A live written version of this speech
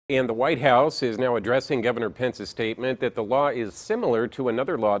And the White House is now addressing Governor Pence's statement that the law is similar to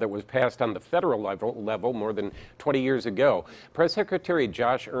another law that was passed on the federal level more than 20 years ago. Press Secretary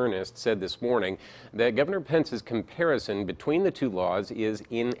Josh Earnest said this morning that Governor Pence's comparison between the two laws is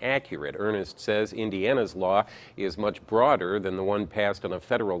inaccurate. Earnest says Indiana's law is much broader than the one passed on a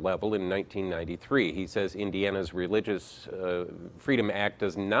federal level in 1993. He says Indiana's Religious Freedom Act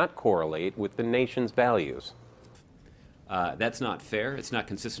does not correlate with the nation's values. That's not fair. It's not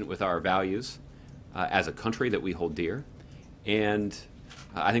consistent with our values as a country that we hold dear. And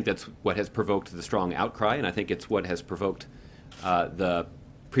I think that's what has provoked the strong outcry, and I think it's what has provoked the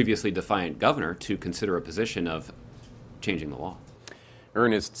previously defiant governor to consider a position of changing the law.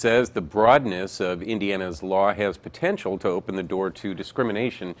 Earnest says the broadness of Indiana's law has potential to open the door to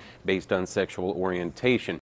discrimination based on sexual orientation.